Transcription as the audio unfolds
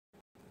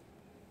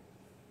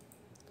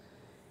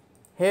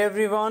Hey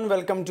everyone,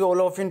 welcome to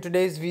all of you in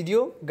today's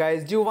video.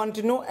 Guys, do you want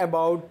to know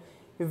about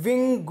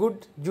Wing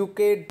Good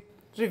UK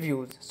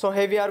reviews? So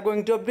here we are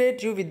going to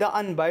update you with the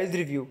unbiased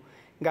review.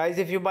 Guys,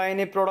 if you buy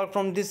any product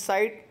from this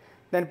site,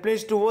 then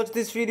please to watch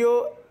this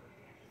video.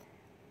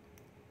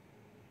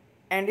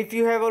 And if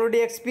you have already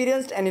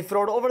experienced any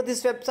fraud over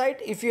this website,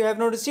 if you have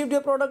not received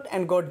your product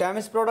and got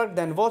damaged product,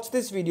 then watch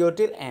this video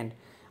till end.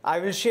 I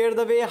will share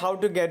the way how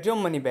to get your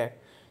money back.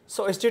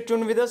 So stay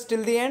tuned with us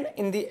till the end.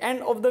 In the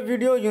end of the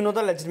video, you know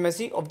the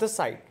legitimacy of the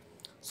site.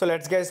 So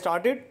let's get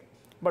started.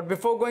 But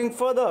before going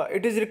further,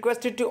 it is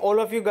requested to all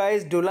of you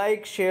guys to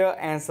like, share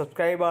and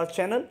subscribe our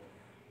channel.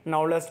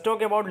 Now let's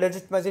talk about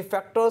legitimacy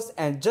factors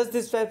and judge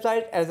this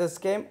website as a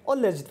scam or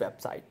legit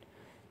website.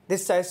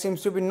 This site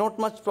seems to be not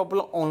much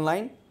popular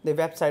online. The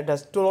website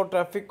has too low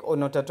traffic or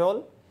not at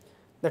all.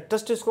 The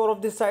trust score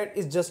of this site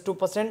is just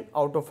 2%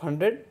 out of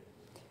 100.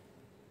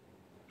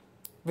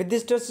 With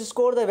this trust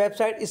score, the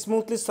website is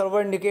smoothly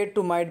server indicate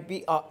to might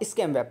be a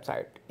scam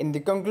website. In the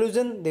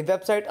conclusion, the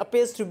website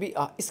appears to be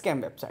a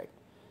scam website.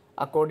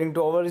 According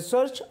to our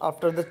research,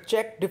 after the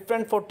check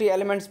different 40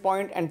 elements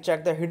point and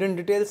check the hidden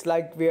details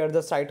like where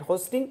the site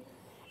hosting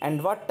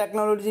and what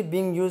technology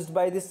being used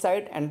by this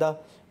site and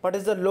what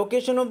is the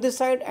location of this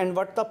site and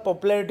what the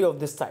popularity of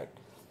this site.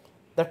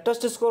 The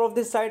trust score of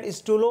this site is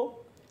too low.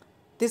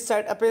 This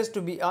site appears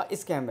to be a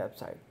scam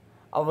website.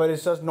 Our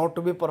research not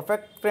to be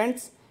perfect,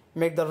 friends.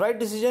 Make the right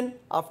decision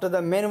after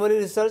the manually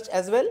research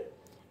as well.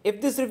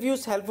 If this review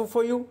is helpful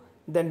for you,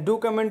 then do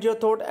comment your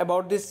thought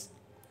about this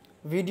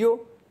video.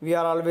 We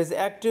are always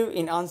active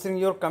in answering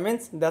your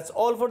comments. That's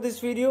all for this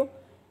video,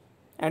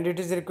 and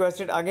it is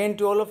requested again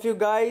to all of you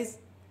guys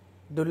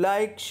to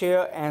like,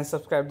 share and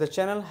subscribe the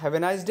channel. Have a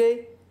nice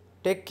day.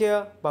 Take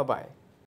care. Bye bye.